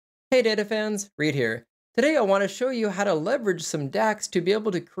Hey data fans, Reed here. Today I want to show you how to leverage some DAX to be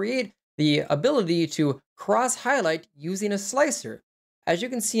able to create the ability to cross-highlight using a slicer. As you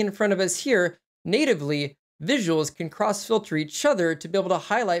can see in front of us here, natively, visuals can cross-filter each other to be able to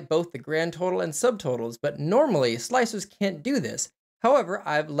highlight both the grand total and subtotals, but normally slicers can't do this. However,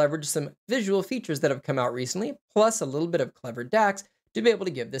 I've leveraged some visual features that have come out recently, plus a little bit of clever DAX to be able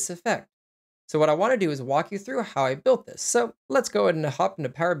to give this effect. So what I want to do is walk you through how I built this. So let's go ahead and hop into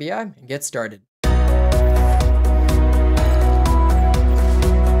Power BI and get started.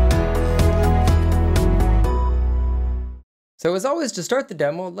 So as always, to start the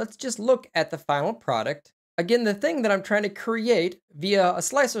demo, let's just look at the final product. Again, the thing that I'm trying to create via a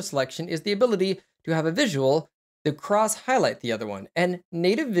slicer selection is the ability to have a visual to cross-highlight the other one. And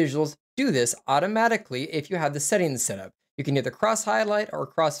native visuals do this automatically if you have the settings set up. You can either cross-highlight or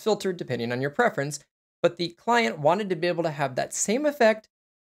cross-filter depending on your preference, but the client wanted to be able to have that same effect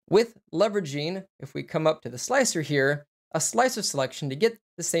with leveraging, if we come up to the slicer here, a slicer selection to get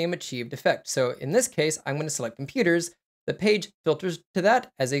the same achieved effect. So in this case, I'm going to select computers. The page filters to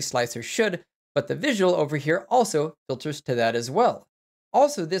that as a slicer should, but the visual over here also filters to that as well.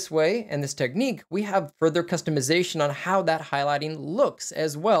 Also this way, and this technique, we have further customization on how that highlighting looks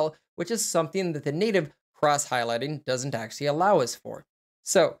as well, which is something that the native cross-highlighting doesn't actually allow us for.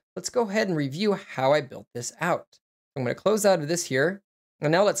 So let's go ahead and review how I built this out. I'm going to close out of this here,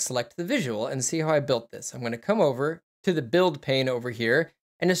 and now let's select the visual and see how I built this. I'm going to come over to the build pane over here,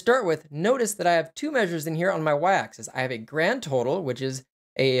 and to start with, notice that I have two measures in here on my y-axis. I have a grand total, which is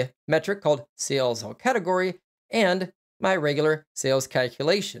a metric called sales all category, and my regular sales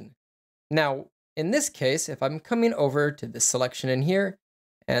calculation. Now, in this case, if I'm coming over to this selection in here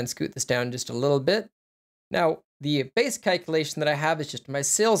and scoot this down just a little bit, now the base calculation that I have is just my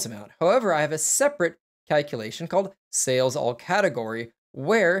sales amount. However, I have a separate calculation called sales all category,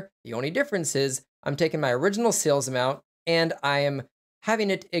 where the only difference is I'm taking my original sales amount and I am having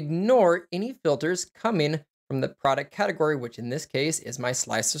it ignore any filters coming from the product category, which in this case is my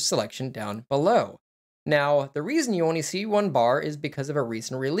slicer selection down below. Now, the reason you only see one bar is because of a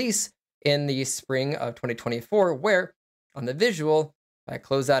recent release in the spring of 2024, where on the visual, I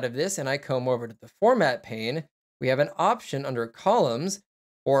close out of this and I come over to the format pane, we have an option under columns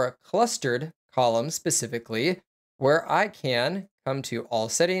or clustered columns specifically, where I can come to all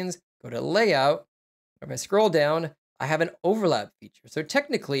settings, go to layout. If I scroll down, I have an overlap feature. So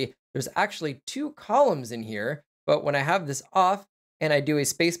technically, there's actually two columns in here, but when I have this off and I do a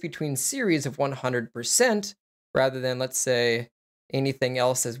space between series of 100%, rather than, let's say, anything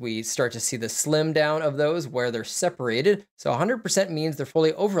else as we start to see the slim down of those where they're separated. So 100% means they're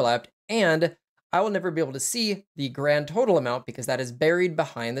fully overlapped, and I will never be able to see the grand total amount because that is buried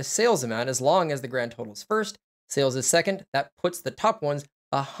behind the sales amount. As long as the grand total is first, sales is second, that puts the top ones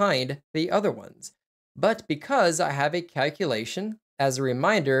behind the other ones. But because I have a calculation, as a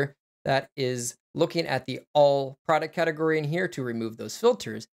reminder, that is looking at the all product category in here to remove those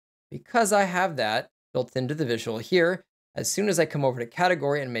filters, because I have that built into the visual here, as soon as I come over to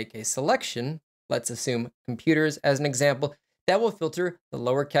category and make a selection, let's assume computers as an example, that will filter the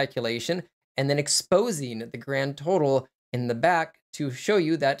lower calculation and then exposing the grand total in the back to show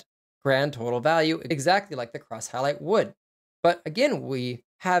you that grand total value exactly like the cross highlight would. But again, we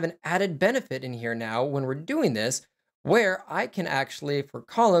have an added benefit in here now when we're doing this, where I can actually, for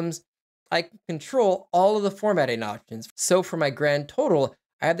columns, I can control all of the formatting options. So for my grand total,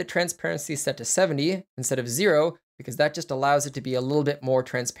 I have the transparency set to 70 instead of 0, because that just allows it to be a little bit more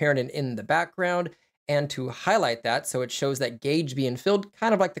transparent and in the background, and to highlight that so it shows that gauge being filled,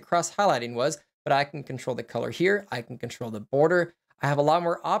 kind of like the cross highlighting was, but I can control the color here, I can control the border. I have a lot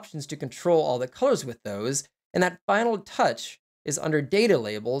more options to control all the colors with those, and that final touch is under data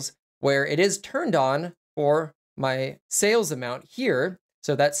labels, where it is turned on for my sales amount here,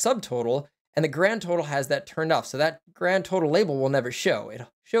 so that subtotal, and the grand total has that turned off. So that grand total label will never show. It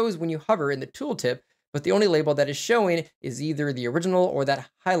shows when you hover in the tooltip, but the only label that is showing is either the original or that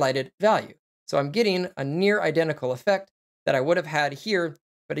highlighted value. So I'm getting a near identical effect that I would have had here.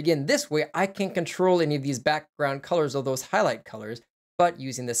 But again, this way I can't control any of these background colors or those highlight colors. But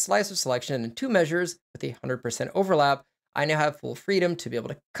using this slicer selection and two measures with a 100% overlap, I now have full freedom to be able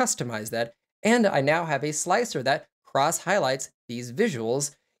to customize that. And I now have a slicer that cross highlights these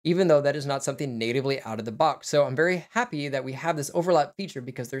visuals, even though that is not something natively out of the box. So I'm very happy that we have this overlap feature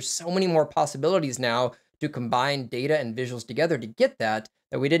because there's so many more possibilities now to combine data and visuals together to get that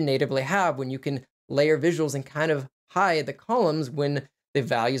we didn't natively have when you can layer visuals and kind of hide the columns when the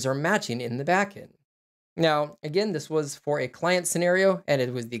values are matching in the backend. Now, again, this was for a client scenario, and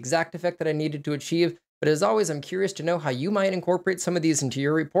it was the exact effect that I needed to achieve. But as always, I'm curious to know how you might incorporate some of these into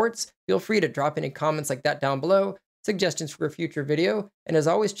your reports. Feel free to drop any comments like that down below, suggestions for a future video, and as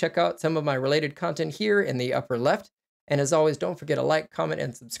always, check out some of my related content here in the upper left. And as always, don't forget to like, comment,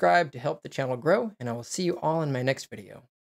 and subscribe to help the channel grow, and I will see you all in my next video.